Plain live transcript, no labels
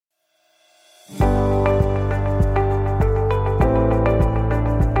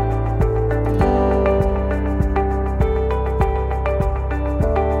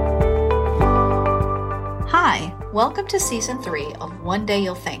Welcome to Season 3 of One Day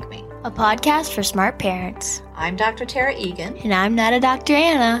You'll Thank Me, a podcast for smart parents. I'm Dr. Tara Egan. And I'm not a Dr.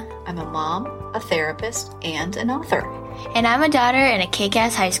 Anna. I'm a mom, a therapist, and an author. And I'm a daughter and a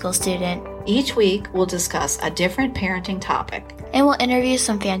kick-ass high school student. Each week, we'll discuss a different parenting topic. And we'll interview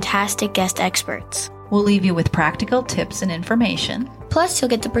some fantastic guest experts. We'll leave you with practical tips and information. Plus, you'll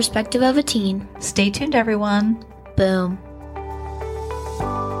get the perspective of a teen. Stay tuned, everyone. Boom.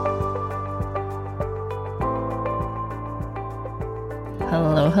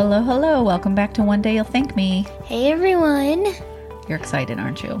 Hello, hello, hello. Welcome back to One Day You'll Thank Me. Hey, everyone. You're excited,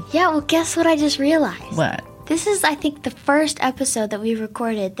 aren't you? Yeah, well, guess what I just realized? What? This is, I think, the first episode that we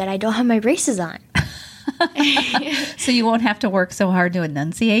recorded that I don't have my braces on. So you won't have to work so hard to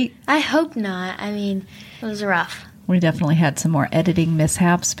enunciate? I hope not. I mean, it was rough. We definitely had some more editing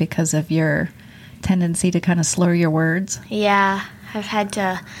mishaps because of your tendency to kind of slur your words. Yeah, I've had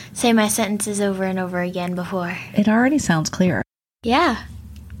to say my sentences over and over again before. It already sounds clear. Yeah.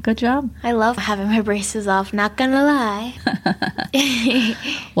 Good job. I love having my braces off, not gonna lie.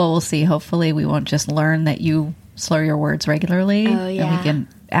 Well, we'll see. Hopefully we won't just learn that you slur your words regularly. Oh, yeah. And we can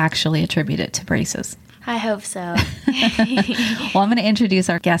actually attribute it to braces. I hope so. Well, I'm going to introduce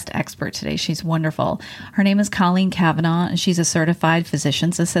our guest expert today. She's wonderful. Her name is Colleen Cavanaugh, and she's a certified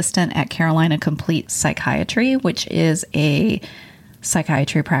physician's assistant at Carolina Complete Psychiatry, which is a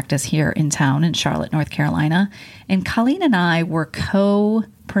psychiatry practice here in town in Charlotte, North Carolina. And Colleen and I were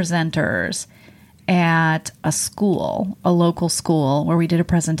co-presenters at a school, a local school, where we did a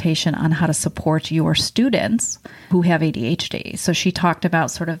presentation on how to support your students who have ADHD. So she talked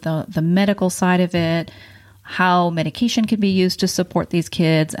about sort of the medical side of it, how medication can be used to support these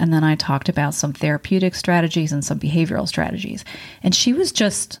kids. And then I talked about some therapeutic strategies and some behavioral strategies. And she was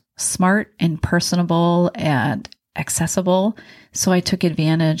just smart and personable and accessible. So I took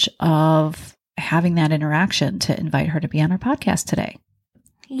advantage of having that interaction to invite her to be on our podcast today.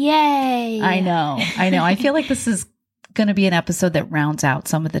 Yay. I know. I feel like this is going to be an episode that rounds out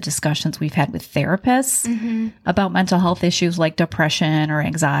some of the discussions we've had with therapists about mental health issues like depression or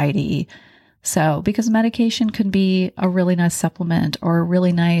anxiety. So, because medication can be a really nice supplement or a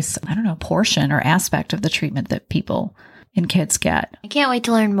really nice, portion or aspect of the treatment that people and kids get. I can't wait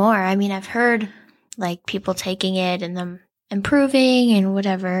to learn more. I mean, I've heard like people taking it and them improving and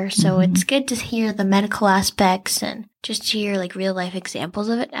whatever. So it's good to hear the medical aspects and just hear like real life examples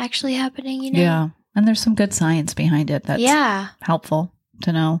of it actually happening, you know? Yeah. And there's some good science behind it that's helpful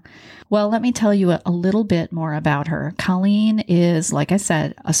to know. Well, let me tell you a little bit more about her. Colleen is, like I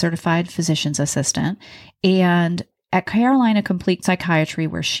said, a certified physician's assistant. And at Carolina Complete Psychiatry,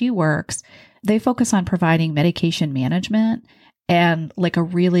 where she works, they focus on providing medication management and like a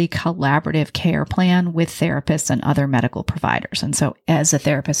really collaborative care plan with therapists and other medical providers. And so as a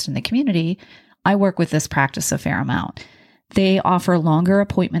therapist in the community, I work with this practice a fair amount. They offer longer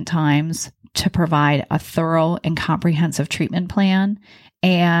appointment times to provide a thorough and comprehensive treatment plan.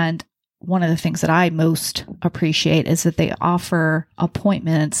 And one of the things that I most appreciate is that they offer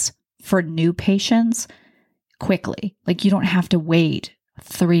appointments for new patients quickly. Like you don't have to wait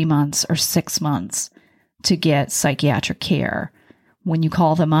 3 months or 6 months to get psychiatric care. When you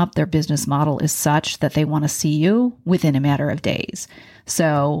call them up, their business model is such that they want to see you within a matter of days.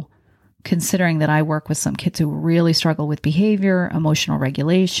 So considering that I work with some kids who really struggle with behavior, emotional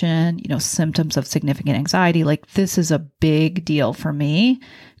regulation, symptoms of significant anxiety, like this is a big deal for me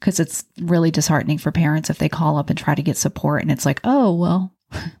because it's really disheartening for parents if they call up and try to get support and it's like, oh, well,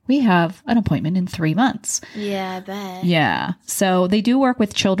 we have an appointment in 3 months. Yeah, I bet. Yeah. So they do work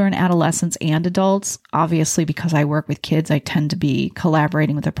with children, adolescents, and adults. Obviously, because I work with kids, I tend to be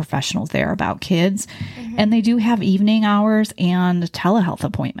collaborating with the professionals there about kids. And they do have evening hours and telehealth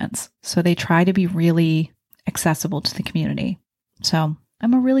appointments. So they try to be really accessible to the community. So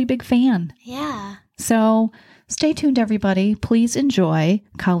I'm a really big fan. Yeah. So stay tuned, everybody. Please enjoy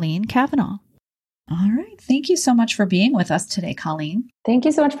Colleen Cavanaugh. All right. Thank you so much for being with us today, Colleen. Thank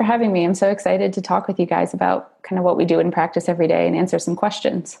you so much for having me. I'm so excited to talk with you guys about kind of what we do in practice every day and answer some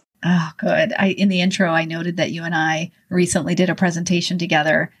questions. Oh, good. In the intro, I noted that you and I recently did a presentation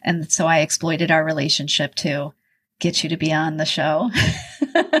together. And so I exploited our relationship to get you to be on the show.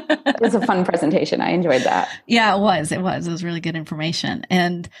 It was a fun presentation. I enjoyed that. Yeah, it was. It was really good information.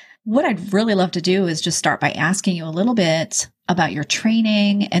 And what I'd really love to do is just start by asking you a little bit about your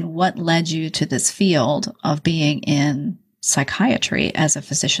training and what led you to this field of being in psychiatry as a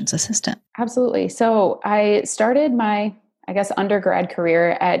physician's assistant. Absolutely. So I started my, undergrad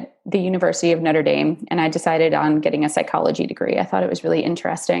career at the University of Notre Dame, and I decided on getting a psychology degree. I thought it was really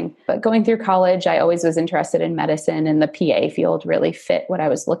interesting. But going through college, I always was interested in medicine, and the PA field really fit what I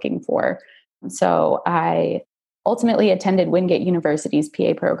was looking for. So I ultimately attended Wingate University's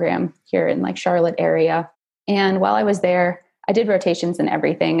PA program here in like Charlotte area. And while I was there, I did rotations in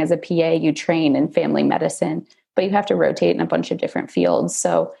everything. As a PA, you train in family medicine, but you have to rotate in a bunch of different fields.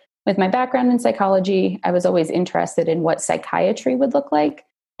 So with my background in psychology, I was always interested in what psychiatry would look like.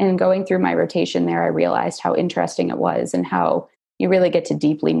 And going through my rotation there, I realized how interesting it was and how you really get to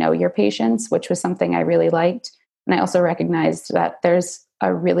deeply know your patients, which was something I really liked. And I also recognized that there's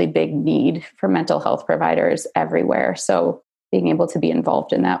a really big need for mental health providers everywhere. So being able to be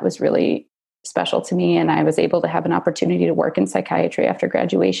involved in that was really special to me. And I was able to have an opportunity to work in psychiatry after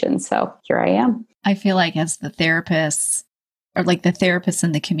graduation. So here I am. I feel like as the therapists, or like the therapists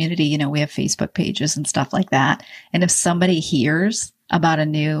in the community, you know, we have Facebook pages and stuff like that. And if somebody hears about a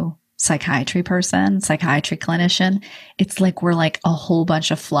new psychiatry person, psychiatry clinician, it's like we're like a whole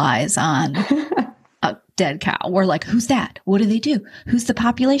bunch of flies on a dead cow. We're like, who's that? What do they do? Who's the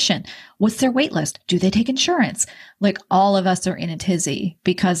population? What's their wait list? Do they take insurance? Like all of us are in a tizzy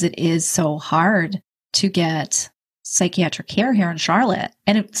because it is so hard to get psychiatric care here in Charlotte.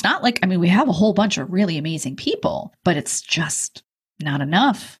 And it's not like, I mean, we have a whole bunch of really amazing people, but it's just not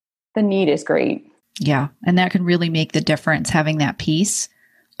enough. The need is great. Yeah. And that can really make the difference. Having that piece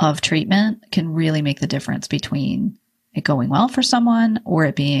of treatment can really make the difference between it going well for someone or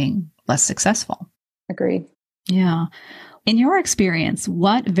it being less successful. Agreed. Yeah. In your experience,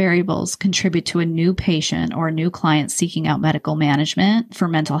 what variables contribute to a new patient or a new client seeking out medical management for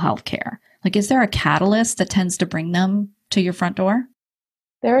mental health care? Like, is there a catalyst that tends to bring them to your front door?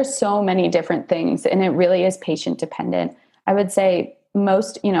 There are so many different things, and it really is patient dependent. I would say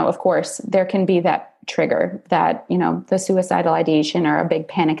most, of course, there can be that trigger that, the suicidal ideation or a big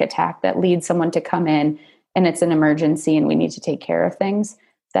panic attack that leads someone to come in and it's an emergency and we need to take care of things.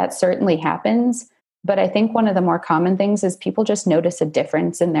 That certainly happens. But I think one of the more common things is people just notice a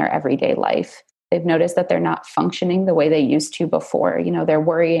difference in their everyday life. They've noticed that they're not functioning the way they used to before. They're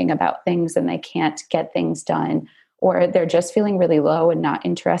worrying about things and they can't get things done, or they're just feeling really low and not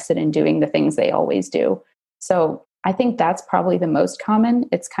interested in doing the things they always do. So I think that's probably the most common.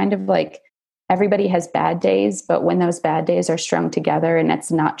 It's kind of like everybody has bad days, but when those bad days are strung together and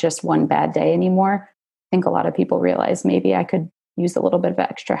it's not just one bad day anymore, I think a lot of people realize maybe I could use a little bit of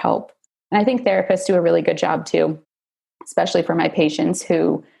extra help. And I think therapists do a really good job too, especially for my patients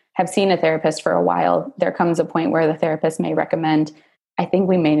who have seen a therapist for a while. There comes a point where the therapist may recommend, I think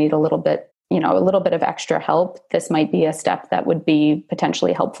we may need a little bit of extra help. This might be a step that would be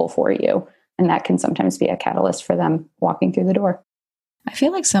potentially helpful for you. And that can sometimes be a catalyst for them walking through the door. I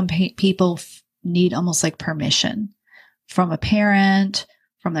feel like some people need almost like permission from a parent,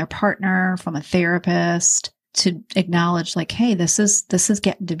 from their partner, from a therapist to acknowledge like, hey, this is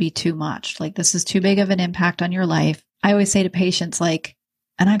getting to be too much. Like, this is too big of an impact on your life. I always say to patients, like,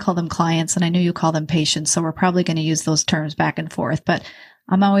 and I call them clients and I know you call them patients, so we're probably going to use those terms back and forth, but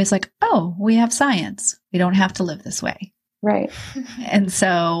I'm always like, oh, we have science. We don't have to live this way. Right. And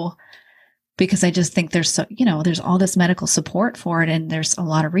so, because I just think there's all this medical support for it and there's a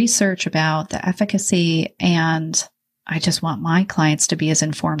lot of research about the efficacy, and I just want my clients to be as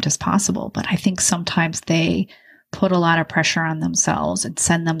informed as possible. But I think sometimes they put a lot of pressure on themselves and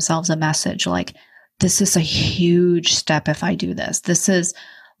send themselves a message like, this is a huge step if I do this. This is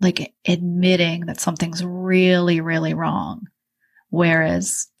like admitting that something's really, really wrong.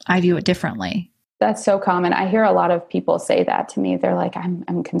 Whereas I view it differently. That's so common. I hear a lot of people say that to me. They're like,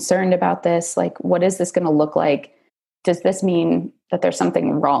 I'm concerned about this. Like, what is this going to look like? Does this mean that there's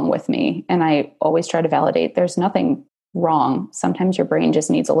something wrong with me? And I always try to validate there's nothing wrong. Sometimes your brain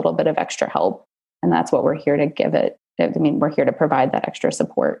just needs a little bit of extra help. And that's what we're here to give it. We're here to provide that extra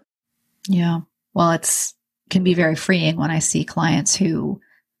support. Yeah. Well, can be very freeing when I see clients who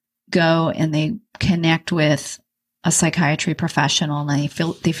go and they connect with a psychiatry professional and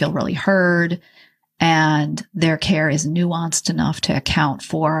they feel really heard, and their care is nuanced enough to account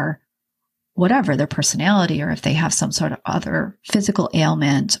for whatever their personality, or if they have some sort of other physical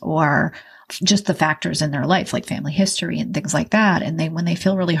ailment or just the factors in their life, like family history and things like that. And when they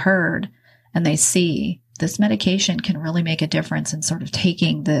feel really heard and they see this medication can really make a difference in sort of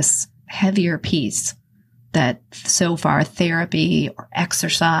taking this heavier piece that so far therapy or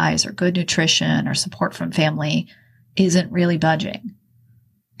exercise or good nutrition or support from family isn't really budging,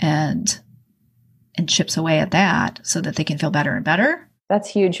 and chips away at that so that they can feel better and better. That's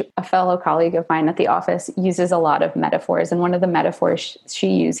huge. A fellow colleague of mine at the office uses a lot of metaphors. And one of the metaphors she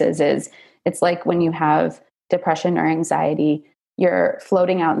uses is, it's like when you have depression or anxiety, you're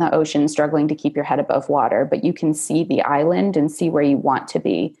floating out in the ocean, struggling to keep your head above water, but you can see the island and see where you want to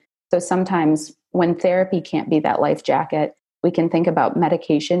be. So sometimes when therapy can't be that life jacket, we can think about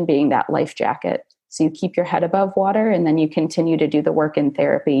medication being that life jacket. So you keep your head above water and then you continue to do the work in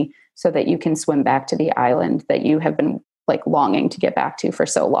therapy so that you can swim back to the island that you have been like longing to get back to for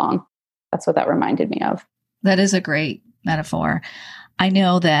so long. That's what that reminded me of. That is a great metaphor. I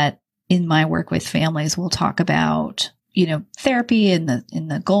know that in my work with families, we'll talk about, therapy and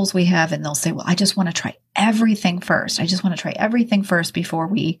the goals we have. And they'll say, well, I just want to try everything first. I just want to try everything first before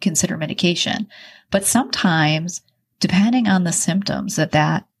we consider medication. But sometimes, depending on the symptoms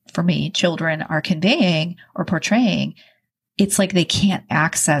that for me, children are conveying or portraying, it's like they can't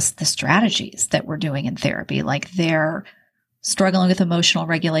access the strategies that we're doing in therapy. Like they're struggling with emotional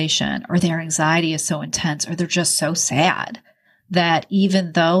regulation, or their anxiety is so intense, or they're just so sad that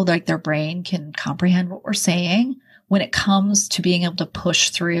even though like their brain can comprehend what we're saying, when it comes to being able to push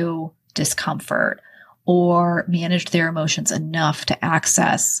through discomfort or manage their emotions enough to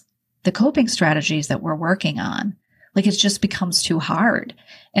access the coping strategies that we're working on, like it just becomes too hard.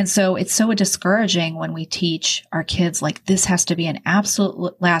 And so it's so discouraging when we teach our kids, like this has to be an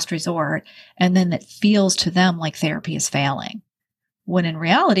absolute last resort. And then it feels to them like therapy is failing. When in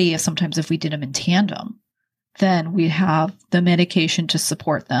reality, sometimes if we did them in tandem, then we'd have the medication to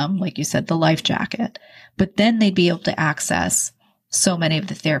support them, like you said, the life jacket. But then they'd be able to access so many of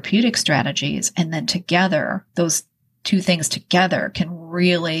the therapeutic strategies. And then together, those two things together can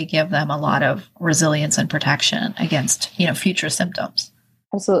really give them a lot of resilience and protection against, future symptoms.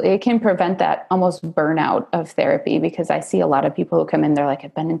 Absolutely. It can prevent that almost burnout of therapy, because I see a lot of people who come in, they're like,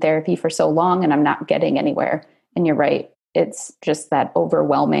 I've been in therapy for so long and I'm not getting anywhere. And you're right. It's just that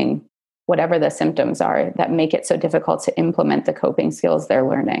overwhelming, whatever the symptoms are, that make it so difficult to implement the coping skills they're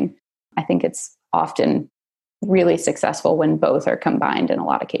learning. I think it's often really successful when both are combined in a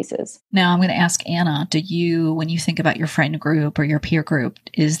lot of cases. Now I'm going to ask Anna, when you think about your friend group or your peer group,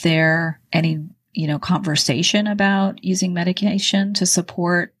 is there any, conversation about using medication to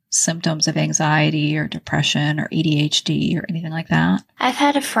support symptoms of anxiety or depression or ADHD or anything like that? I've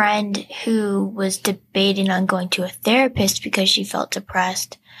had a friend who was debating on going to a therapist because she felt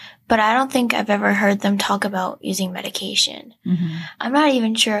depressed, but I don't think I've ever heard them talk about using medication. Mm-hmm. I'm not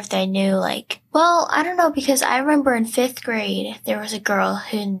even sure if they knew, I don't know, because I remember in 5th grade, there was a girl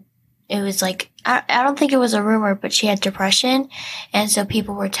who, it was like, I don't think it was a rumor, but she had depression. And so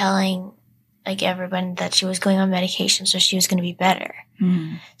people were telling everyone that she was going on medication, so she was going to be better.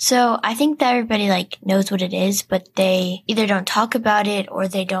 Mm. So I think that everybody knows what it is, but they either don't talk about it or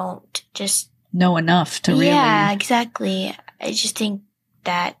they don't just know enough to really. Yeah, exactly. I just think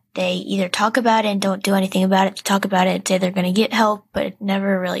that they either talk about it and don't do anything about it, to talk about it and say they're going to get help, but it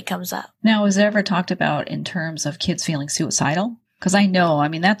never really comes up. Now, is it ever talked about in terms of kids feeling suicidal? Because I know,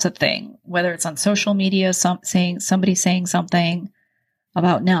 that's a thing, whether it's on social media, somebody saying something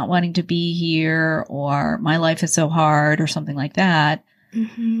about not wanting to be here, or my life is so hard, or something like that.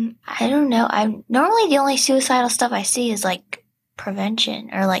 Mm-hmm. I don't know. Normally the only suicidal stuff I see is prevention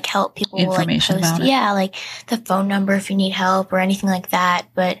or help people information post, about it. Yeah, the phone number if you need help or anything like that,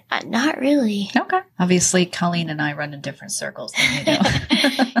 but not really. Okay. Obviously, Colleen and I run in different circles than you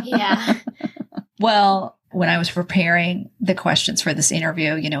do. Yeah. Well, when I was preparing the questions for this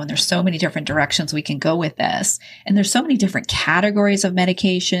interview, and there's so many different directions we can go with this, and there's so many different categories of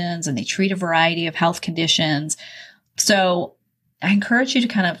medications, and they treat a variety of health conditions. So I encourage you to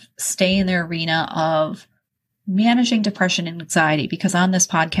kind of stay in the arena of managing depression and anxiety, because on this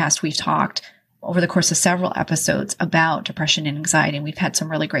podcast, we've talked over the course of several episodes about depression and anxiety, and we've had some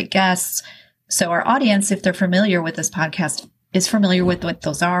really great guests. So our audience, if they're familiar with this podcast, is familiar with what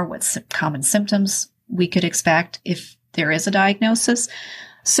those are, what common symptoms we could expect if there is a diagnosis.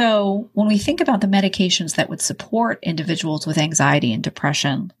 So when we think about the medications that would support individuals with anxiety and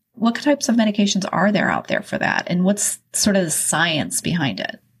depression, what types of medications are there out there for that? And what's sort of the science behind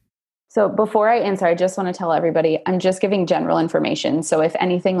it? So before I answer, I just want to tell everybody, I'm just giving general information. So if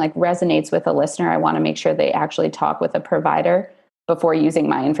anything resonates with a listener, I want to make sure they actually talk with a provider before using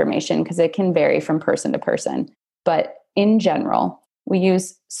my information, because it can vary from person to person. But in general, we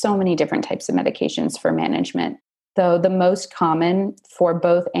use so many different types of medications for management, though the most common for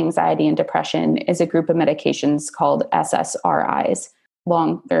both anxiety and depression is a group of medications called SSRIs.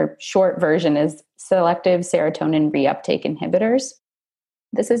 Their short version is selective serotonin reuptake inhibitors.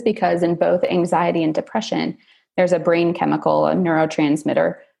 This is because in both anxiety and depression, there's a brain chemical, a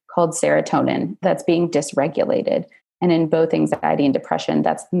neurotransmitter called serotonin that's being dysregulated. And in both anxiety and depression,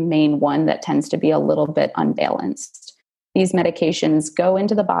 that's the main one that tends to be a little bit unbalanced. These medications go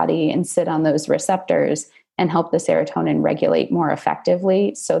into the body and sit on those receptors and help the serotonin regulate more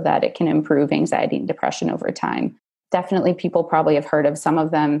effectively so that it can improve anxiety and depression over time. Definitely people probably have heard of some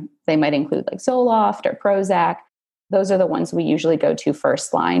of them. They might include Zoloft or Prozac. those are the ones we usually go to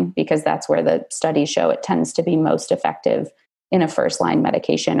first line because that's where the studies show it tends to be most effective in a first line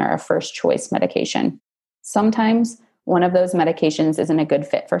medication or a first choice medication. Sometimes one of those medications isn't a good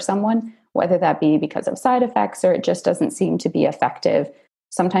fit for someone, whether that be because of side effects or it just doesn't seem to be effective.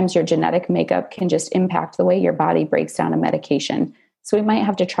 Sometimes your genetic makeup can just impact the way your body breaks down a medication. So we might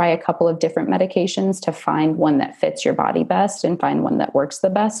have to try a couple of different medications to find one that fits your body best and find one that works the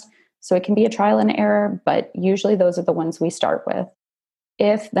best. So it can be a trial and error, but usually those are the ones we start with.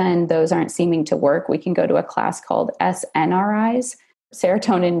 If then those aren't seeming to work, we can go to a class called SNRIs,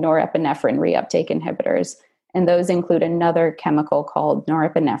 serotonin norepinephrine reuptake inhibitors. And those include another chemical called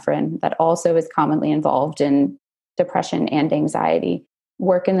norepinephrine that also is commonly involved in depression and anxiety,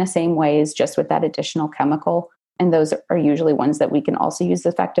 work in the same ways, just with that additional chemical. And those are usually ones that we can also use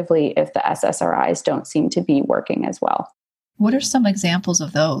effectively if the SSRIs don't seem to be working as well. What are some examples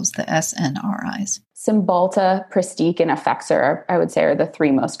of those, the SNRIs? Cymbalta, Pristiq, and Effexor, I would say, are the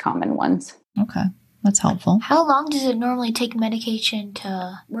three most common ones. Okay, that's helpful. How long does it normally take medication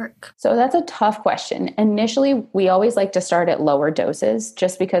to work? So that's a tough question. Initially, we always like to start at lower doses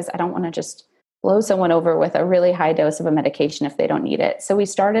just because I don't want to just blow someone over with a really high dose of a medication if they don't need it. So we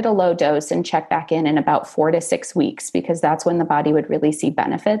start at a low dose and check back in about 4 to 6 weeks because that's when the body would really see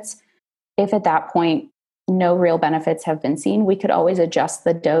benefits. If at that point, no real benefits have been seen, we could always adjust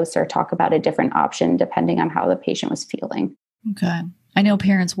the dose or talk about a different option depending on how the patient was feeling. Okay. I know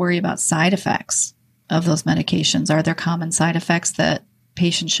parents worry about side effects of those medications. Are there common side effects that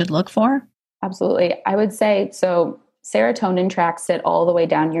patients should look for? Absolutely. I would say, so serotonin tracks sit all the way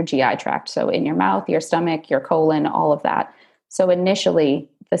down your GI tract. So in your mouth, your stomach, your colon, all of that. So initially,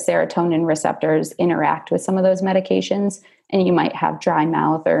 the serotonin receptors interact with some of those medications, and you might have dry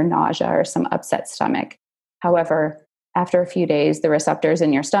mouth or nausea or some upset stomach. However, after a few days, the receptors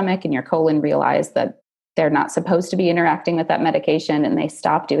in your stomach and your colon realize that they're not supposed to be interacting with that medication, and they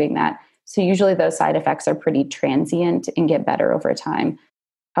stop doing that. So usually those side effects are pretty transient and get better over time.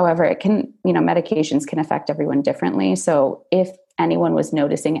 However, it can, medications can affect everyone differently. So if anyone was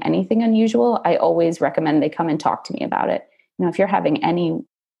noticing anything unusual, I always recommend they come and talk to me about it. If you're having any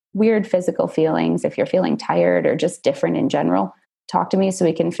weird physical feelings, if you're feeling tired or just different in general, talk to me so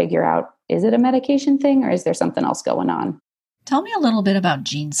we can figure out, is it a medication thing or is there something else going on? Tell me a little bit about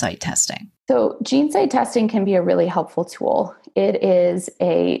GeneSight testing. So GeneSight testing can be a really helpful tool. It is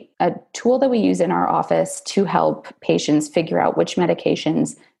a tool that we use in our office to help patients figure out which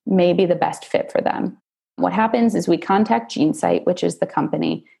medications may be the best fit for them. What happens is we contact GeneSight, which is the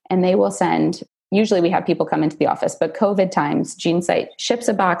company, and they will send, usually we have people come into the office, but COVID times, GeneSight ships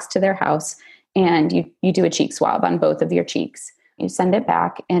a box to their house and you do a cheek swab on both of your cheeks. You send it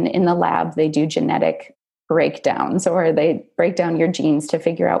back, and in the lab, they do genetic breakdowns, or they break down your genes to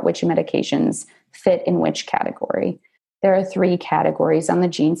figure out which medications fit in which category. There are 3 categories on the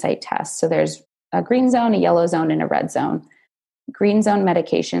GeneSight test. So there's a green zone, a yellow zone, and a red zone. Green zone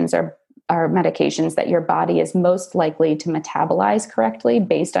medications are medications that your body is most likely to metabolize correctly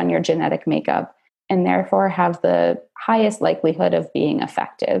based on your genetic makeup, and therefore have the highest likelihood of being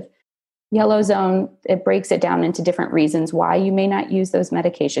effective. Yellow zone, it breaks it down into different reasons why you may not use those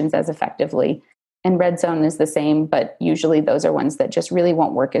medications as effectively. And red zone is the same, but usually those are ones that just really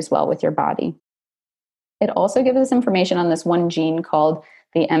won't work as well with your body. It also gives us information on this one gene called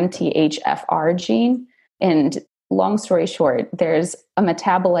the MTHFR gene. And long story short, there's a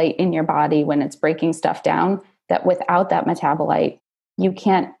metabolite in your body when it's breaking stuff down that without that metabolite, you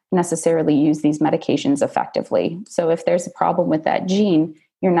can't necessarily use these medications effectively. So if there's a problem with that gene,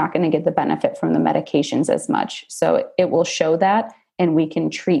 you're not going to get the benefit from the medications as much. So it will show that, and we can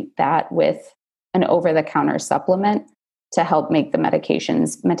treat that with an over-the-counter supplement to help make the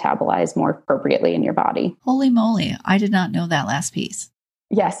medications metabolize more appropriately in your body. Holy moly, I did not know that last piece.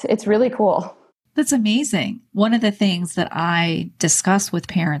 Yes, it's really cool. That's amazing. One of the things that I discuss with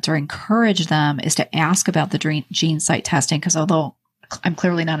parents or encourage them is to ask about the GeneSight testing, because although I'm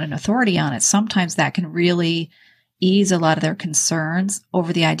clearly not an authority on it, sometimes that can really ease a lot of their concerns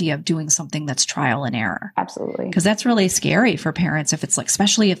over the idea of doing something that's trial and error. Absolutely. Because that's really scary for parents if it's like,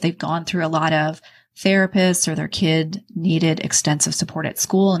 especially if they've gone through a lot of therapists or their kid needed extensive support at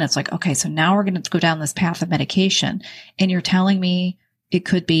school. And it's like, okay, so now we're going to go down this path of medication. And you're telling me it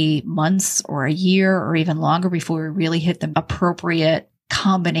could be months or a year or even longer before we really hit the appropriate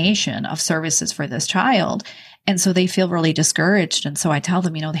combination of services for this child. And so they feel really discouraged. And so I tell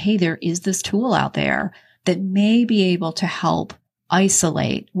them, hey, there is this tool out there that may be able to help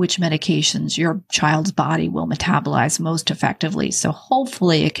isolate which medications your child's body will metabolize most effectively. So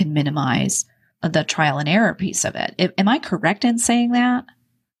hopefully it can minimize the trial and error piece of it. Am I correct in saying that?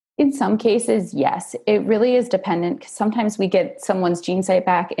 In some cases, yes. It really is dependent. Sometimes we get someone's GeneSight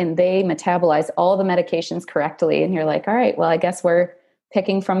back and they metabolize all the medications correctly. And you're like, all right, well, I guess we're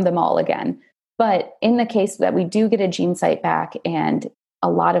picking from them all again. But in the case that we do get a GeneSight back and a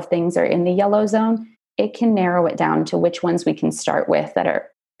lot of things are in the yellow zone, it can narrow it down to which ones we can start with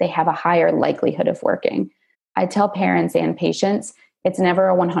they have a higher likelihood of working. I tell parents and patients, it's never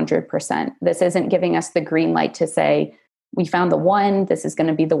a 100%. This isn't giving us the green light to say, we found the one, this is going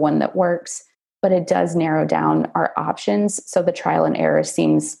to be the one that works, but it does narrow down our options. So the trial and error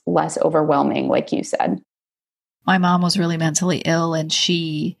seems less overwhelming, like you said. My mom was really mentally ill and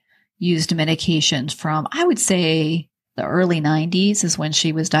she used medications from, I would say, the early 90s is when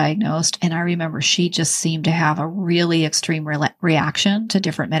she was diagnosed. And I remember she just seemed to have a really extreme reaction to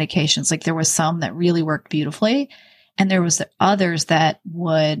different medications. Like there was some that really worked beautifully. And there was the others that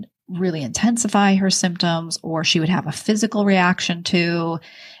would really intensify her symptoms, or she would have a physical reaction to.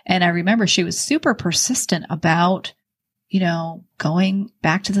 And I remember she was super persistent about, going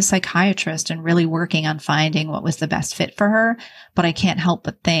back to the psychiatrist and really working on finding what was the best fit for her. But I can't help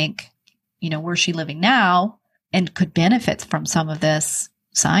but think, where she living now and could benefit from some of this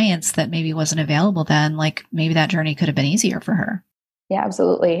science that maybe wasn't available then, like maybe that journey could have been easier for her. Yeah,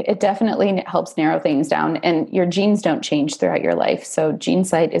 absolutely. It definitely helps narrow things down, and your genes don't change throughout your life. So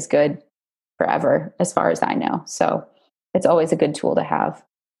GeneSight is good forever, as far as I know. So it's always a good tool to have.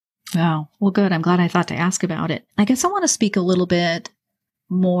 Wow. Well, good. I'm glad I thought to ask about it. I guess I want to speak a little bit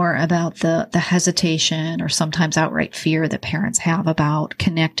more about the hesitation or sometimes outright fear that parents have about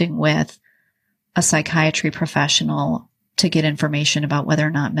connecting with a psychiatry professional to get information about whether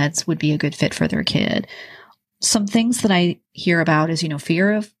or not meds would be a good fit for their kid. Some things that I hear about is,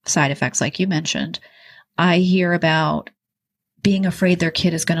 fear of side effects, like you mentioned. I hear about being afraid their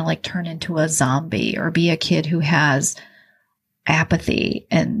kid is going to turn into a zombie or be a kid who has apathy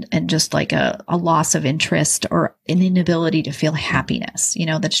and just a loss of interest or an inability to feel happiness,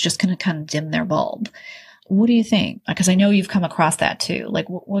 that's just going to kind of dim their bulb. What do you think? Because I know you've come across that too.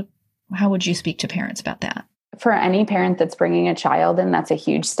 How would you speak to parents about that? For any parent that's bringing a child in, that's a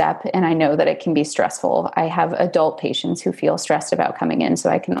huge step. And I know that it can be stressful. I have adult patients who feel stressed about coming in. So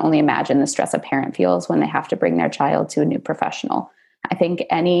I can only imagine the stress a parent feels when they have to bring their child to a new professional. I think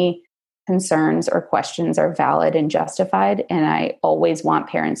any concerns or questions are valid and justified. And I always want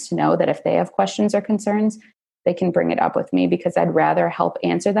parents to know that if they have questions or concerns, they can bring it up with me, because I'd rather help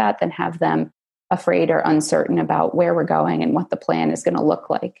answer that than have them afraid or uncertain about where we're going and what the plan is going to look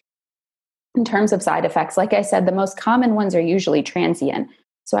like. In terms of side effects, like I said, the most common ones are usually transient.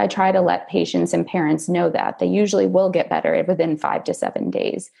 So I try to let patients and parents know that they usually will get better within 5 to 7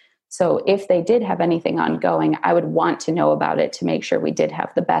 days. So if they did have anything ongoing, I would want to know about it to make sure we did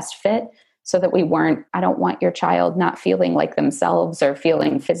have the best fit, so that I don't want your child not feeling like themselves or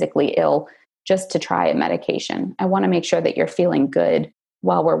feeling physically ill just to try a medication. I want to make sure that you're feeling good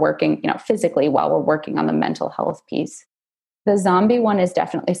while we're working, physically, while we're working on the mental health piece. The zombie one is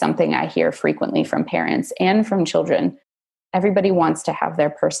definitely something I hear frequently from parents and from children. Everybody wants to have their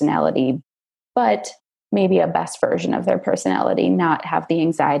personality, but maybe a best version of their personality, not have the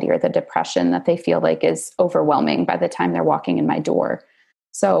anxiety or the depression that they feel like is overwhelming by the time they're walking in my door.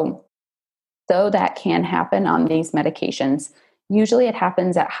 So, though that can happen on these medications, usually it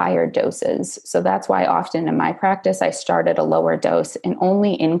happens at higher doses. So that's why often in my practice, I start at a lower dose and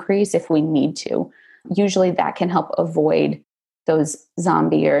only increase if we need to. Usually that can help avoid those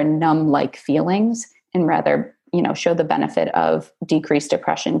zombie or numb-like feelings, and rather, show the benefit of decreased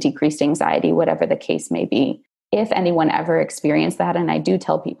depression, decreased anxiety, whatever the case may be. If anyone ever experienced that, and I do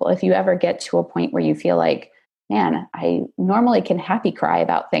tell people, if you ever get to a point where you feel like, man, I normally can happy cry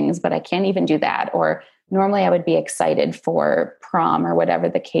about things, but I can't even do that, or normally I would be excited for prom or whatever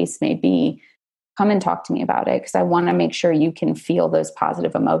the case may be, come and talk to me about it, because I want to make sure you can feel those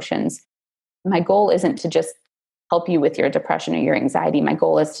positive emotions. My goal isn't to just help you with your depression or your anxiety. My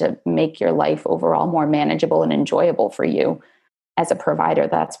goal is to make your life overall more manageable and enjoyable for you. As a provider,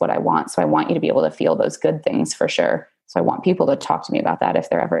 that's what I want. So I want you to be able to feel those good things for sure. So I want people to talk to me about that if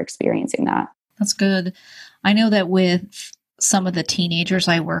they're ever experiencing that. That's good. I know that with some of the teenagers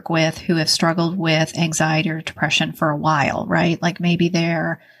I work with who have struggled with anxiety or depression for a while, right? Like maybe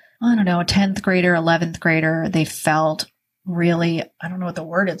they're, a 10th grader, 11th grader, they felt really, I don't know what the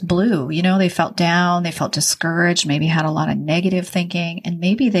word is, blue. They felt down, they felt discouraged, maybe had a lot of negative thinking, and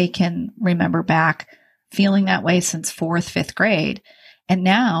maybe they can remember back feeling that way since 4th, 5th grade. And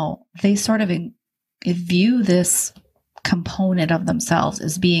now they sort of view this component of themselves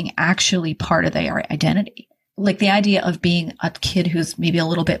as being actually part of their identity. like the idea of being a kid who's maybe a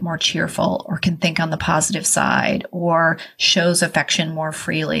little bit more cheerful or can think on the positive side or shows affection more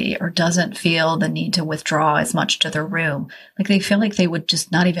freely or doesn't feel the need to withdraw as much to their room. Like they feel like they would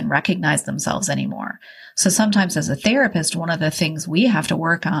just not even recognize themselves anymore. So sometimes as a therapist, one of the things we have to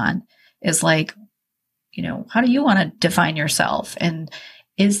work on is like, you know, how do you want to define yourself? And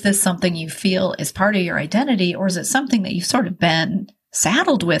is this something you feel is part of your identity, or is it something that you've sort of been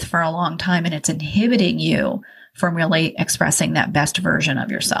saddled with for a long time and it's inhibiting you from really expressing that best version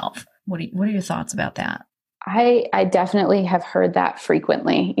of yourself? What are your thoughts about that? I definitely have heard that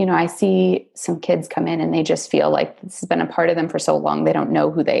frequently. You know, I see some kids come in and they just feel like this has been a part of them for so long, they don't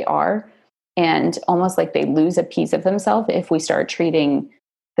know who they are. And almost like they lose a piece of themselves if we start treating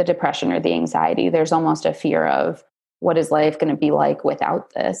the depression or the anxiety. There's almost a fear of what is life going to be like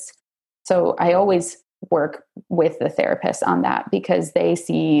without this? So I always work with the therapist on that because they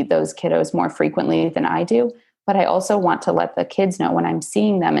see those kiddos more frequently than I do. But I also want to let the kids know when I'm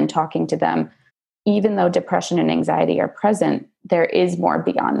seeing them and talking to them, even though depression and anxiety are present, there is more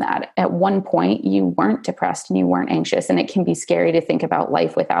beyond that. At one point, you weren't depressed and you weren't anxious, and it can be scary to think about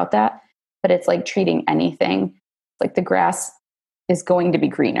life without that. But it's like treating anything. Like the grass is going to be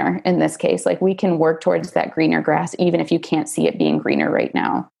greener in this case. Like we can work towards that greener grass, even if you can't see it being greener right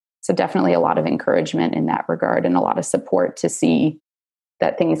now. So definitely a lot of encouragement in that regard and a lot of support to see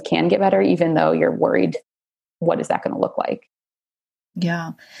that things can get better, even though you're worried, what is that going to look like?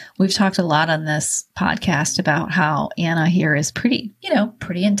 Yeah. We've talked a lot on this podcast about how Anna here is pretty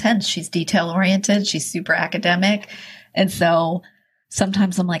intense. She's detail oriented. She's super academic. And so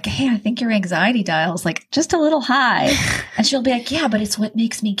sometimes I'm like, hey, I think your anxiety dial is like just a little high. And she'll be like, yeah, but it's what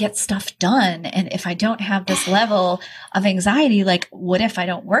makes me get stuff done. And if I don't have this level of anxiety, like what if I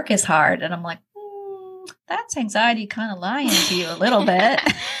don't work as hard? And I'm like, that's anxiety kind of lying to you a little bit.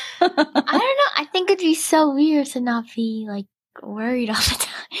 I don't know. I think it'd be so weird to not be like worried all the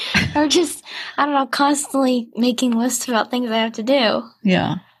time or just, I don't know, constantly making lists about things I have to do.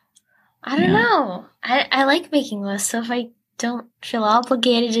 Yeah. I don't know. I like making lists. So if I don't feel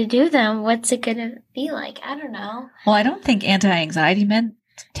obligated to do them, what's it going to be like? I don't know. Well, I don't think anti-anxiety meant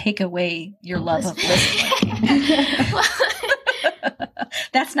take away your love of list making.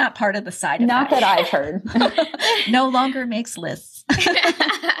 That's not part of the side effect. Not that I've heard. No longer makes lists.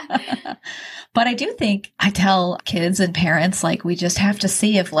 But I do think I tell kids and parents, like, we just have to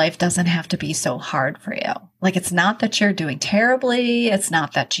see if life doesn't have to be so hard for you. Like, it's not that you're doing terribly. It's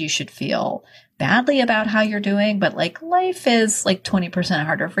not that you should feel badly about how you're doing, but like life is like 20%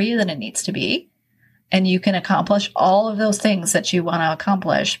 harder for you than it needs to be. And you can accomplish all of those things that you want to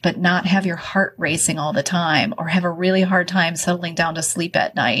accomplish, but not have your heart racing all the time or have a really hard time settling down to sleep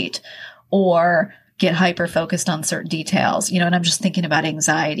at night or get hyper focused on certain details. You know, and I'm just thinking about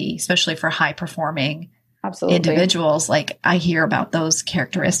anxiety, especially for high performing individuals. Like I hear about those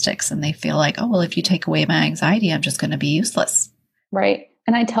characteristics and they feel like, oh, well, if you take away my anxiety, I'm just going to be useless. Right.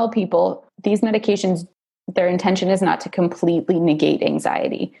 And I tell people these medications, their intention is not to completely negate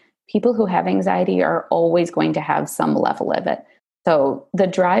anxiety. People who have anxiety are always going to have some level of it. So the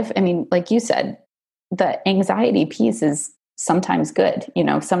drive, I mean, like you said, the anxiety piece is sometimes good. You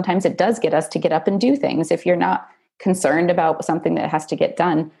know, sometimes it does get us to get up and do things. If you're not concerned about something that has to get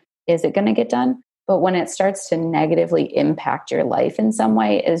done, is it going to get done? But when it starts to negatively impact your life in some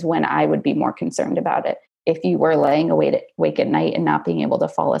way is when I would be more concerned about it. If you were laying awake at night and not being able to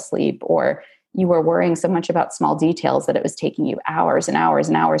fall asleep, or you were worrying so much about small details that it was taking you hours and hours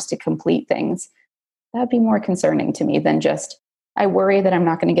and hours to complete things, that'd be more concerning to me than just, I worry that I'm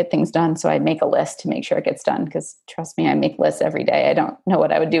not going to get things done, so I make a list to make sure it gets done. Because trust me, I make lists every day. I don't know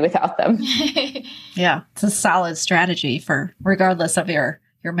what I would do without them. Yeah, it's a solid strategy for regardless of your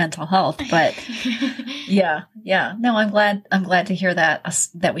mental health. But yeah. No, I'm glad to hear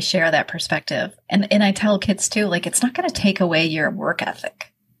that we share that perspective. And I tell kids too, like, it's not going to take away your work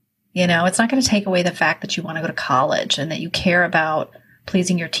ethic. You know, it's not going to take away the fact that you want to go to college and that you care about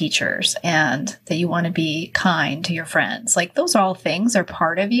pleasing your teachers and that you want to be kind to your friends. Like those all things are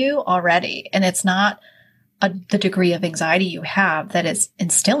part of you already. And it's not the degree of anxiety you have that is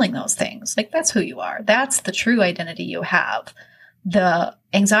instilling those things. Like that's who you are. That's the true identity you have. The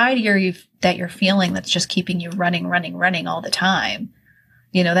anxiety that you're feeling that's just keeping you running all the time,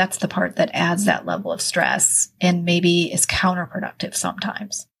 you know, that's the part that adds that level of stress and maybe is counterproductive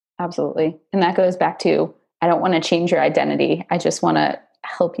sometimes. Absolutely. And that goes back to, I don't want to change your identity. I just want to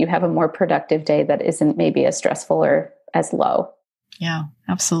help you have a more productive day that isn't maybe as stressful or as low. Yeah,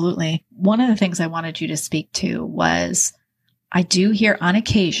 absolutely. One of the things I wanted you to speak to was, I do hear on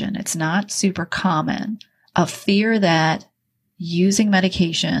occasion, it's not super common, a fear that using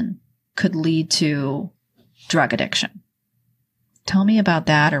medication could lead to drug addiction. Tell me about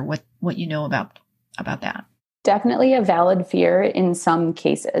that, or what you know about that. Definitely a valid fear in some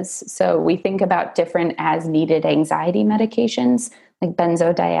cases. So we think about different as needed anxiety medications like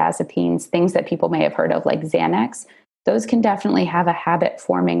benzodiazepines, things that people may have heard of like Xanax. Those can definitely have a habit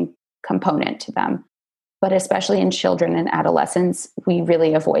forming component to them. But especially in children and adolescents, we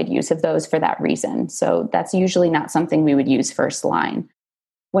really avoid use of those for that reason. So that's usually not something we would use first line.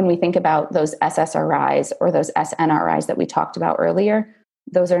 When we think about those SSRIs or those SNRIs that we talked about earlier,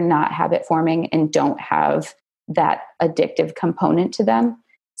 those are not habit forming and don't have that addictive component to them.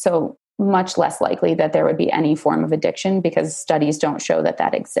 So much less likely that there would be any form of addiction because studies don't show that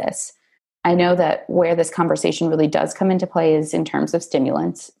that exists. I know that where this conversation really does come into play is in terms of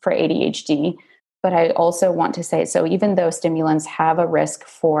stimulants for ADHD. But I also want to say, so even though stimulants have a risk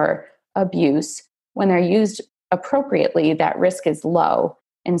for abuse, when they're used appropriately, that risk is low.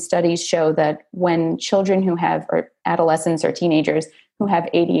 And studies show that when children who have, or adolescents or teenagers who have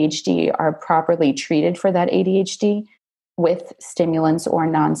ADHD are properly treated for that ADHD with stimulants or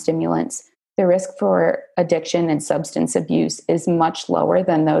non-stimulants, the risk for addiction and substance abuse is much lower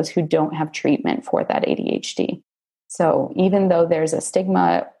than those who don't have treatment for that ADHD. So even though there's a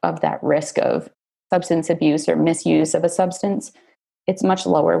stigma of that risk of substance abuse or misuse of a substance, it's much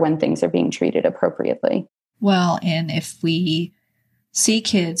lower when things are being treated appropriately. Well, and if we see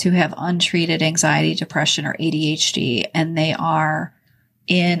kids who have untreated anxiety, depression, or ADHD, and they are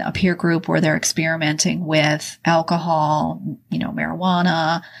in a peer group where they're experimenting with alcohol,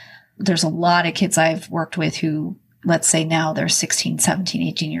 marijuana, there's a lot of kids I've worked with who, let's say now they're 16, 17,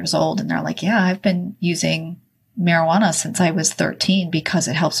 18 years old, and they're like, yeah, I've been using marijuana since I was 13 because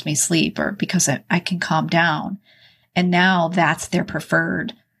it helps me sleep or because I can calm down. And now that's their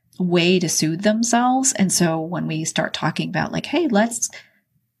preferred way to soothe themselves. And so when we start talking about like, hey, let's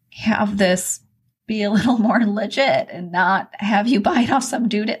have this be a little more legit and not have you bite off some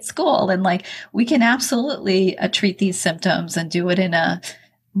dude at school. And like, we can absolutely treat these symptoms and do it in a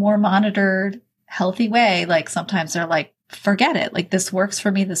more monitored, healthy way. Like sometimes they're like, forget it. Like this works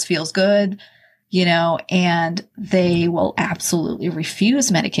for me. This feels good. And they will absolutely refuse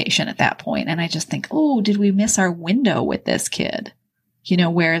medication at that point. And I just think, oh, did we miss our window with this kid?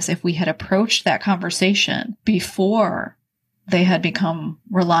 Whereas if we had approached that conversation before they had become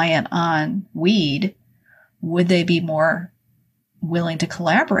reliant on weed, would they be more willing to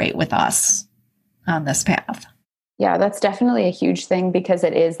collaborate with us on this path? Yeah, that's definitely a huge thing because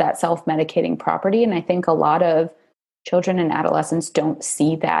it is that self-medicating property. And I think a lot of children and adolescents don't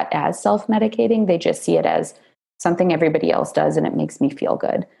see that as self-medicating. They just see it as something everybody else does and it makes me feel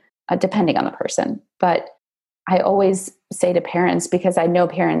good, depending on the person. But I always say to parents, because I know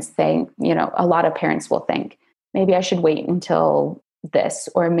parents think, a lot of parents will think, maybe I should wait until this,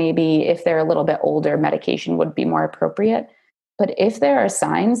 or maybe if they're a little bit older, medication would be more appropriate. But if there are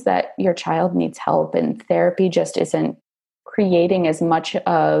signs that your child needs help and therapy just isn't creating as much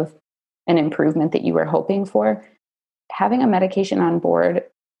of an improvement that you were hoping for, having a medication on board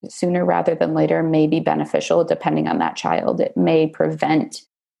sooner rather than later may be beneficial depending on that child. It may prevent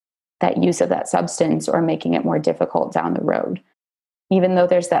that use of that substance or making it more difficult down the road. Even though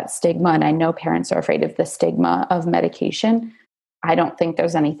there's that stigma, and I know parents are afraid of the stigma of medication, I don't think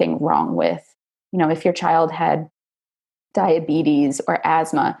there's anything wrong with, if your child had diabetes or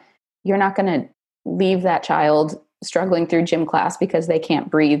asthma, you're not going to leave that child struggling through gym class because they can't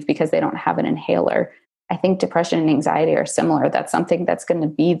breathe because they don't have an inhaler. I think depression and anxiety are similar. That's something that's going to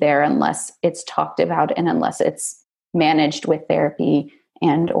be there unless it's talked about and unless it's managed with therapy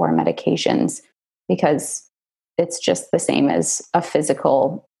and or medications, because it's just the same as a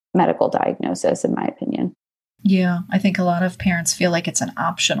physical medical diagnosis, in my opinion. Yeah, I think a lot of parents feel like it's an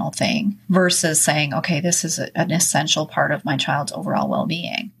optional thing versus saying, okay, this is an essential part of my child's overall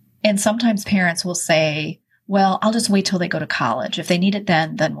well-being. And sometimes parents will say, well, I'll just wait till they go to college. If they need it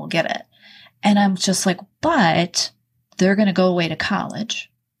then we'll get it. And I'm just like, but they're going to go away to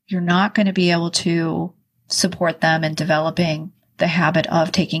college. You're not going to be able to support them in developing the habit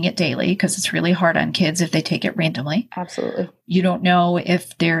of taking it daily because it's really hard on kids if they take it randomly. Absolutely. You don't know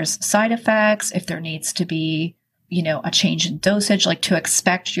if there's side effects, if there needs to be, a change in dosage, like to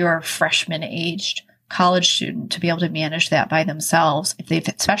expect your freshman aged college student to be able to manage that by themselves,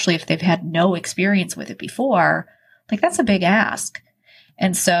 especially if they've had no experience with it before, like that's a big ask.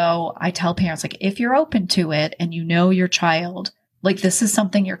 And so I tell parents, like, if you're open to it and your child, like this is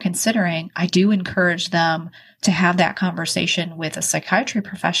something you're considering, I do encourage them to have that conversation with a psychiatry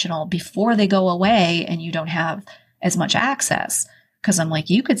professional before they go away and you don't have as much access. Because I'm like,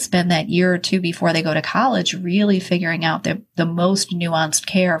 you could spend that year or two before they go to college really figuring out the most nuanced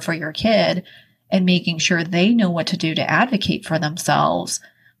care for your kid and making sure they know what to do to advocate for themselves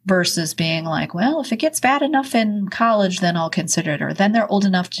versus being like, well, if it gets bad enough in college, then I'll consider it, or then they're old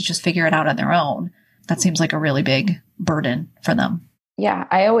enough to just figure it out on their own. That seems like a really big burden for them. Yeah,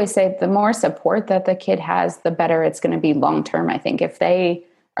 I always say the more support that the kid has, the better it's going to be long term. I think if they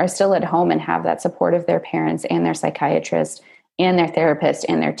are still at home and have that support of their parents and their psychiatrist and their therapist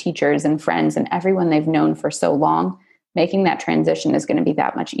and their teachers and friends and everyone they've known for so long, making that transition is going to be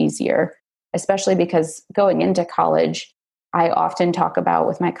that much easier, especially because going into college, I often talk about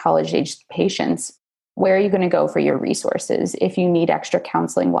with my college-aged patients, where are you going to go for your resources? If you need extra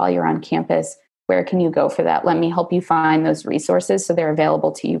counseling while you're on campus, where can you go for that? Let me help you find those resources so they're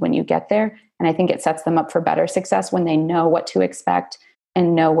available to you when you get there. And I think it sets them up for better success when they know what to expect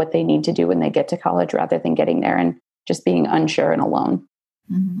and know what they need to do when they get to college, rather than getting there and just being unsure and alone.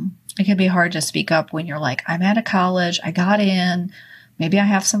 Mm-hmm. It can be hard to speak up when you're like, I'm out of college, I got in, maybe I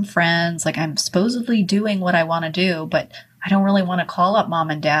have some friends, like I'm supposedly doing what I want to do, but I don't really want to call up mom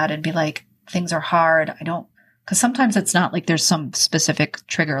and dad and be like, things are hard. Because sometimes it's not like there's some specific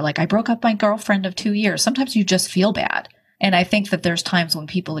trigger. Like I broke up my girlfriend of 2 years. Sometimes you just feel bad. And I think that there's times when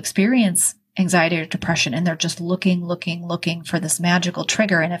people experience anxiety or depression and they're just looking for this magical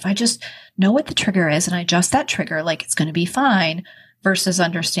trigger. And if I just know what the trigger is and I adjust that trigger, like it's going to be fine, versus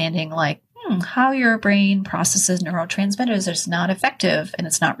understanding like how your brain processes neurotransmitters is not effective. And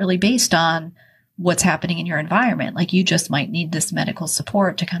it's not really based on what's happening in your environment. Like you just might need this medical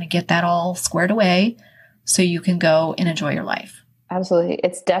support to kind of get that all squared away so you can go and enjoy your life. Absolutely.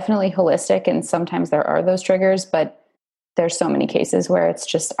 It's definitely holistic. And sometimes there are those triggers, but there's so many cases where it's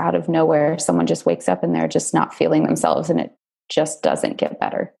just out of nowhere. Someone just wakes up and they're just not feeling themselves and it just doesn't get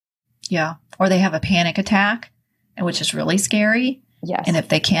better. Yeah. Or they have a panic attack, which is really scary. Yes. And if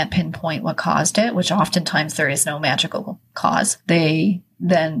they can't pinpoint what caused it, which oftentimes there is no magical cause, they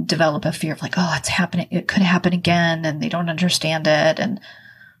then develop a fear of like, oh, it's happening. It could happen again. And they don't understand it. And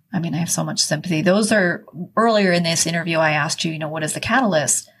I mean, I have so much sympathy. Those are earlier in this interview. I asked you, what is the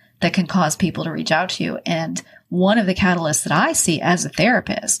catalyst that can cause people to reach out to you? And one of the catalysts that I see as a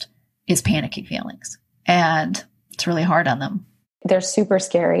therapist is panicky feelings. And it's really hard on them. They're super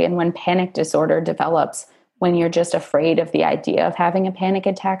scary. And when panic disorder develops, when you're just afraid of the idea of having a panic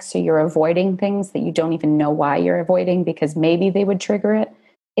attack, so you're avoiding things that you don't even know why you're avoiding because maybe they would trigger it,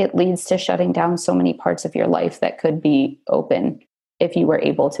 it leads to shutting down so many parts of your life that could be open if you were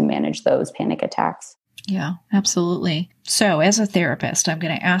able to manage those panic attacks. Yeah, absolutely. So as a therapist, I'm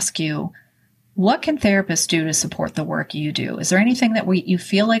going to ask you, what can therapists do to support the work you do? Is there anything that you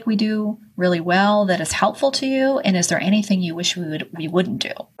feel like we do really well that is helpful to you? And is there anything you wish we wouldn't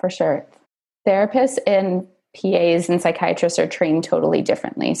do? For sure. Therapists and PAs and psychiatrists are trained totally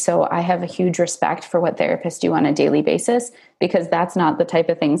differently. So I have a huge respect for what therapists do on a daily basis, because that's not the type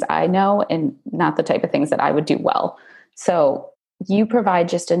of things I know and not the type of things that I would do well. So you provide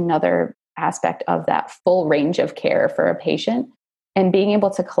just another aspect of that full range of care for a patient. And being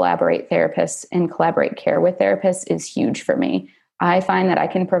able to collaborate therapists and collaborate care with therapists is huge for me. I find that I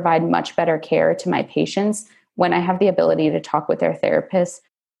can provide much better care to my patients when I have the ability to talk with their therapist.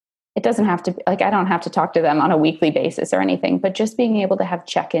 It doesn't have to, I don't have to talk to them on a weekly basis or anything, but just being able to have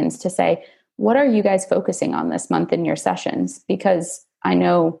check-ins to say, what are you guys focusing on this month in your sessions? Because I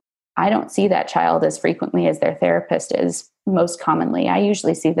know I don't see that child as frequently as their therapist is most commonly. I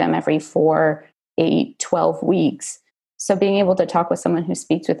usually see them every 4, 8, 12 weeks. So being able to talk with someone who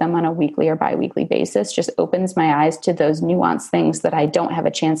speaks with them on a weekly or biweekly basis just opens my eyes to those nuanced things that I don't have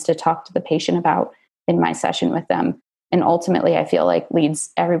a chance to talk to the patient about in my session with them. And ultimately, I feel like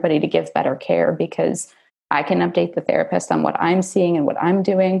leads everybody to give better care, because I can update the therapist on what I'm seeing and what I'm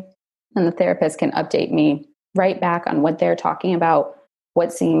doing. And the therapist can update me right back on what they're talking about,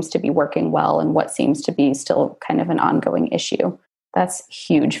 what seems to be working well, and what seems to be still kind of an ongoing issue. That's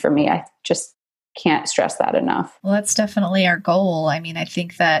huge for me. I just can't stress that enough. Well, that's definitely our goal. I mean, I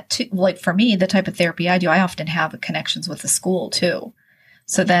think that, like for me, the type of therapy I do, I often have connections with the school too.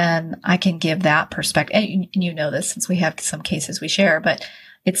 So then I can give that perspective. And you know this since we have some cases we share, but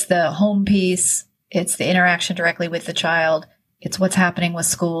it's the home piece. It's the interaction directly with the child. It's what's happening with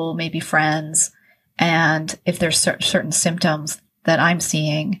school, maybe friends. And if there's certain symptoms that I'm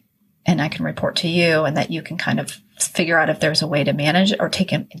seeing and I can report to you, and that you can kind of figure out if there's a way to manage or take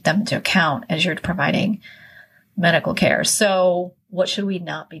them into account as you're providing medical care. So what should we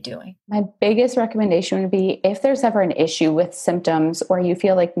not be doing? My biggest recommendation would be, if there's ever an issue with symptoms or you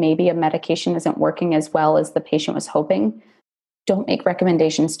feel like maybe a medication isn't working as well as the patient was hoping, don't make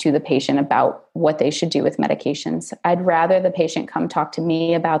recommendations to the patient about what they should do with medications. I'd rather the patient come talk to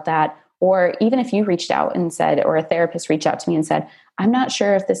me about that, Or even if you reached out and said, or a therapist reached out to me and said, I'm not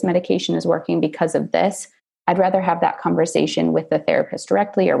sure if this medication is working because of this, I'd rather have that conversation with the therapist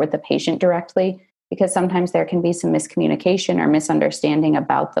directly or with the patient directly, because sometimes there can be some miscommunication or misunderstanding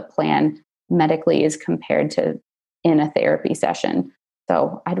about the plan medically as compared to in a therapy session.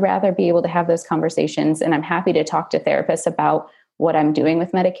 So I'd rather be able to have those conversations, and I'm happy to talk to therapists about what I'm doing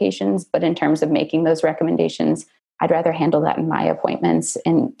with medications. But in terms of making those recommendations, I'd rather handle that in my appointments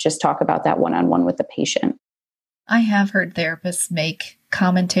and just talk about that one-on-one with the patient. I have heard therapists make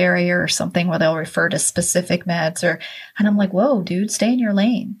commentary or something where they'll refer to specific meds and I'm like, whoa, dude, stay in your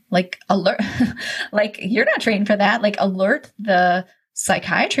lane. Like alert, like you're not trained for that. Like alert the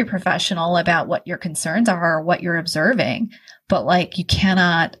psychiatry professional about what your concerns are or what you're observing. But like, you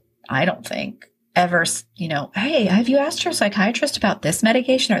cannot, I don't think ever, hey, have you asked your psychiatrist about this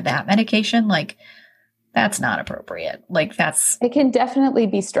medication or that medication? Like, that's not appropriate. Like it can definitely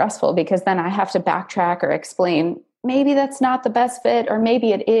be stressful because then I have to backtrack or explain, maybe that's not the best fit, or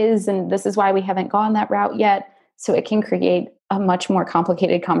maybe it is. And this is why we haven't gone that route yet. So it can create a much more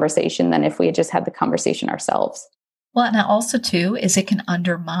complicated conversation than if we had just had the conversation ourselves. Well, and also too, is it can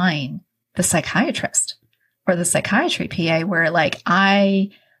undermine the psychiatrist or the psychiatry PA, where like I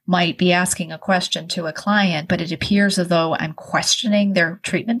might be asking a question to a client, but it appears as though I'm questioning their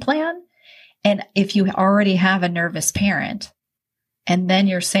treatment plan. And if you already have a nervous parent and then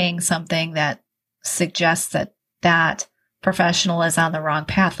you're saying something that suggests that that professional is on the wrong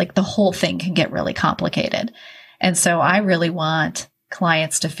path, like the whole thing can get really complicated. And so I really want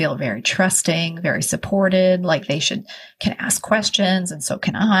clients to feel very trusting, very supported, like they can ask questions. And so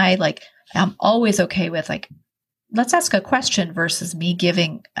can I. Like, I'm always okay with like, let's ask a question versus me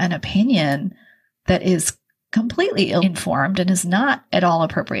giving an opinion that is completely ill-informed and is not at all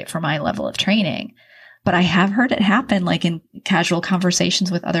appropriate for my level of training. But I have heard it happen like in casual conversations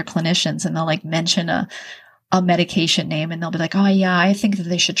with other clinicians, and they'll like mention a medication name and they'll be like, oh yeah, I think that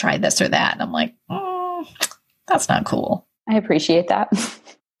they should try this or that. And I'm like, that's not cool. I appreciate that.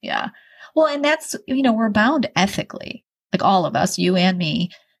 Yeah. Well, and that's, we're bound ethically, like all of us, you and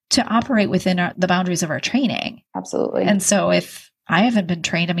me, to operate within the boundaries of our training. Absolutely. And so if I haven't been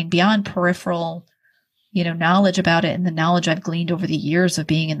trained, beyond peripheral knowledge about it and the knowledge I've gleaned over the years of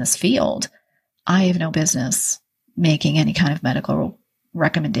being in this field, I have no business making any kind of medical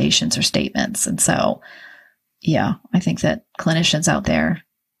recommendations or statements. And so, yeah, I think that clinicians out there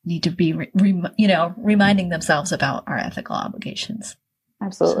need to be, reminding themselves about our ethical obligations.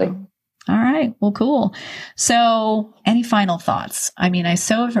 Absolutely. So, all right. Well, cool. So any final thoughts? I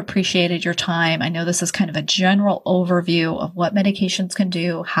so have appreciated your time. I know this is kind of a general overview of what medications can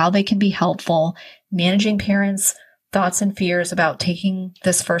do, how they can be helpful, managing parents' thoughts and fears about taking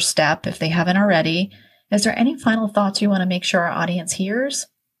this first step if they haven't already. Is there any final thoughts you want to make sure our audience hears?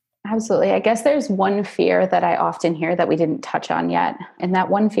 Absolutely. I guess there's one fear that I often hear that we didn't touch on yet. And that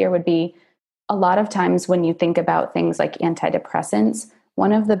one fear would be, a lot of times when you think about things like antidepressants,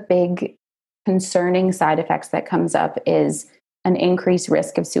 one of the big concerning side effects that comes up is an increased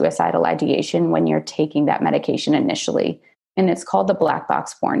risk of suicidal ideation when you're taking that medication initially. And it's called the black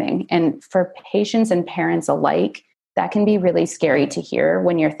box warning. And for patients and parents alike, that can be really scary to hear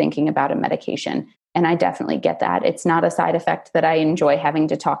when you're thinking about a medication. And I definitely get that. It's not a side effect that I enjoy having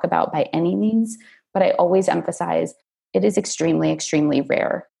to talk about by any means, but I always emphasize it is extremely, extremely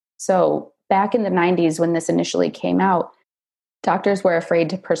rare. So back in the 90s, when this initially came out, doctors were afraid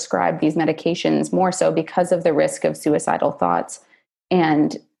to prescribe these medications more so because of the risk of suicidal thoughts,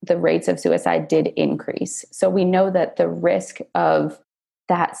 and the rates of suicide did increase. So we know that the risk of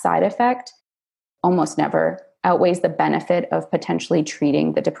that side effect almost never outweighs the benefit of potentially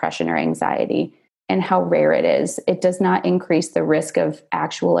treating the depression or anxiety, and how rare it is. It does not increase the risk of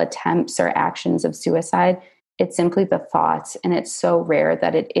actual attempts or actions of suicide. It's simply the thoughts, and it's so rare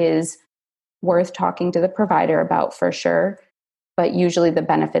that it is worth talking to the provider about for sure. But usually the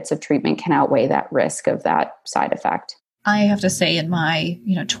benefits of treatment can outweigh that risk of that side effect. I have to say, in my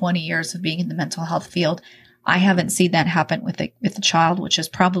 20 years of being in the mental health field, I haven't seen that happen with a child, which is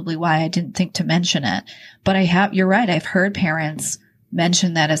probably why I didn't think to mention it. But you're right. I've heard parents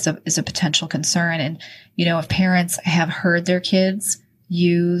mention that as a potential concern. And, if parents have heard their kids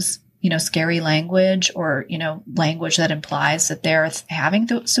use, scary language or, language that implies that they're having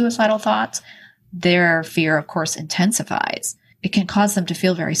suicidal thoughts, their fear, of course, intensifies. It can cause them to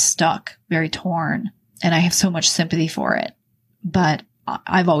feel very stuck, very torn. And I have so much sympathy for it. But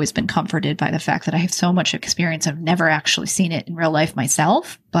I've always been comforted by the fact that I have so much experience. I've never actually seen it in real life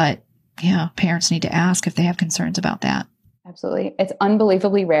myself. But yeah, parents need to ask if they have concerns about that. Absolutely. It's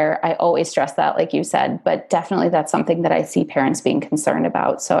unbelievably rare. I always stress that, like you said, but definitely that's something that I see parents being concerned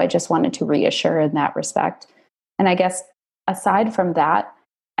about. So I just wanted to reassure in that respect. And I guess aside from that,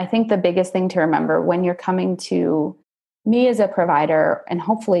 I think the biggest thing to remember when you're coming to me as a provider, and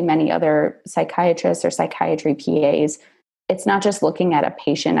hopefully many other psychiatrists or psychiatry PAs, it's not just looking at a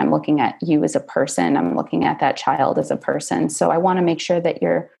patient. I'm looking at you as a person. I'm looking at that child as a person. So I want to make sure that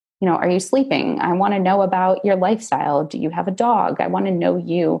are you sleeping? I want to know about your lifestyle. Do you have a dog? I want to know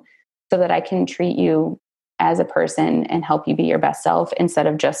you so that I can treat you as a person and help you be your best self instead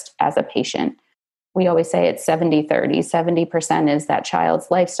of just as a patient. We always say it's 70-30. 70% is that child's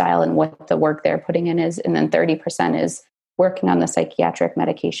lifestyle and what the work they're putting in is. And then 30% is working on the psychiatric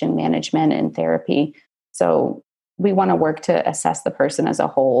medication management and therapy. So we want to work to assess the person as a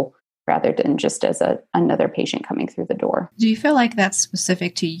whole rather than just as another patient coming through the door. Do you feel like that's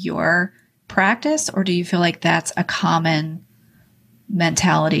specific to your practice, or do you feel like that's a common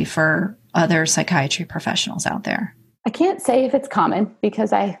mentality for other psychiatry professionals out there? I can't say if it's common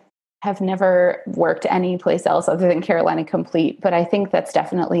because I have never worked any place else other than Carolina Complete, but I think that's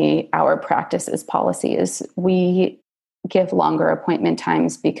definitely our practice's policy is we give longer appointment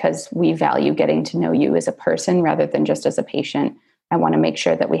times because we value getting to know you as a person rather than just as a patient. I want to make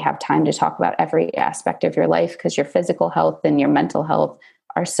sure that we have time to talk about every aspect of your life because your physical health and your mental health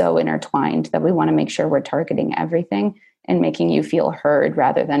are so intertwined that we want to make sure we're targeting everything and making you feel heard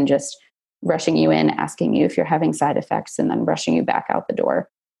rather than just rushing you in, asking you if you're having side effects and then rushing you back out the door.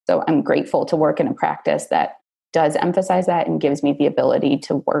 So I'm grateful to work in a practice that does emphasize that and gives me the ability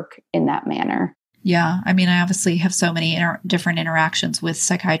to work in that manner. Yeah. I mean, I obviously have so many different interactions with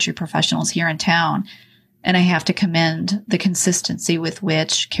psychiatry professionals here in town. And I have to commend the consistency with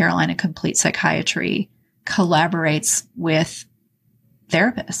which Carolina Complete Psychiatry collaborates with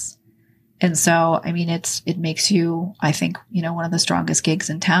therapists. And so, I mean, it makes you, I think, one of the strongest gigs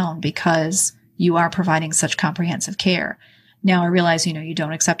in town because you are providing such comprehensive care. Now, I realize, you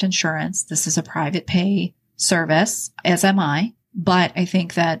don't accept insurance. This is a private pay service, as am I. But I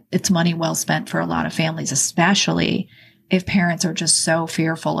think that it's money well spent for a lot of families, especially if parents are just so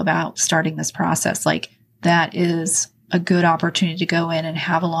fearful about starting this process. Like, that is a good opportunity to go in and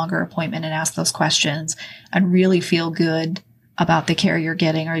have a longer appointment and ask those questions and really feel good about the care you're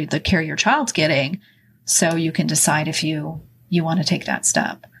getting or the care your child's getting so you can decide if you want to take that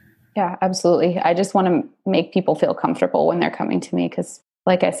step. Yeah, absolutely. I just want to make people feel comfortable when they're coming to me because,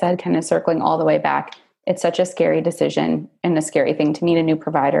 like I said, kind of circling all the way back, it's such a scary decision and a scary thing to meet a new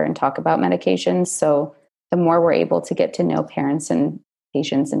provider and talk about medications. So the more we're able to get to know parents and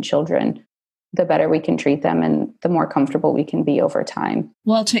patients and children, the better we can treat them and the more comfortable we can be over time.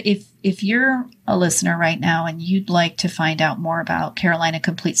 Well, if you're a listener right now and you'd like to find out more about Carolina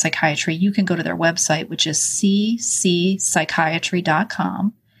Complete Psychiatry, you can go to their website, which is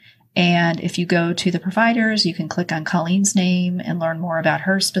ccpsychiatry.com. And if you go to the providers, you can click on Colleen's name and learn more about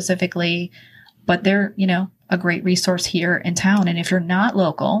her specifically. But they're, a great resource here in town. And if you're not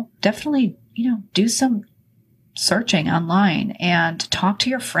local, definitely, do some searching online and talk to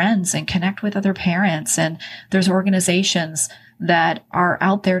your friends and connect with other parents. And there's organizations that are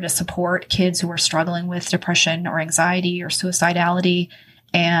out there to support kids who are struggling with depression or anxiety or suicidality.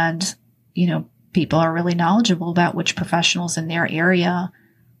 And, people are really knowledgeable about which professionals in their area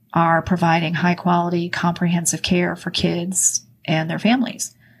are providing high quality, comprehensive care for kids and their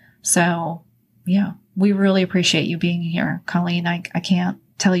families. So, yeah, we really appreciate you being here, Colleen. I can't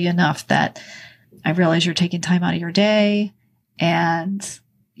tell you enough that I realize you're taking time out of your day and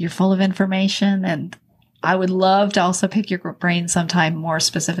you're full of information. And I would love to also pick your brain sometime more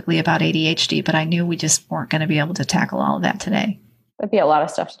specifically about ADHD, but I knew we just weren't going to be able to tackle all of that today. That'd be a lot of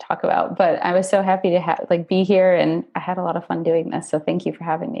stuff to talk about, but I was so happy to be here and I had a lot of fun doing this. So thank you for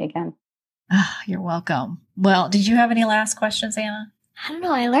having me again. You're welcome. Well, did you have any last questions, Anna? I don't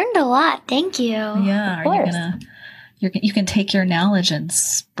know. I learned a lot. Thank you. Yeah. You can take your knowledge and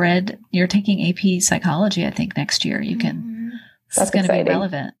spread. You're taking AP psychology, I think, next year. You can. That's going to be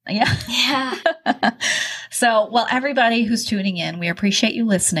relevant. Yeah. Yeah. So, well, everybody who's tuning in, we appreciate you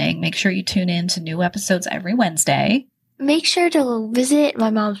listening. Make sure you tune in to new episodes every Wednesday. Make sure to visit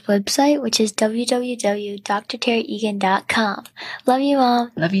my mom's website, which is www.drterryegan.com. Love you,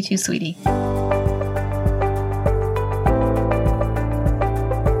 Mom. Love you too, sweetie.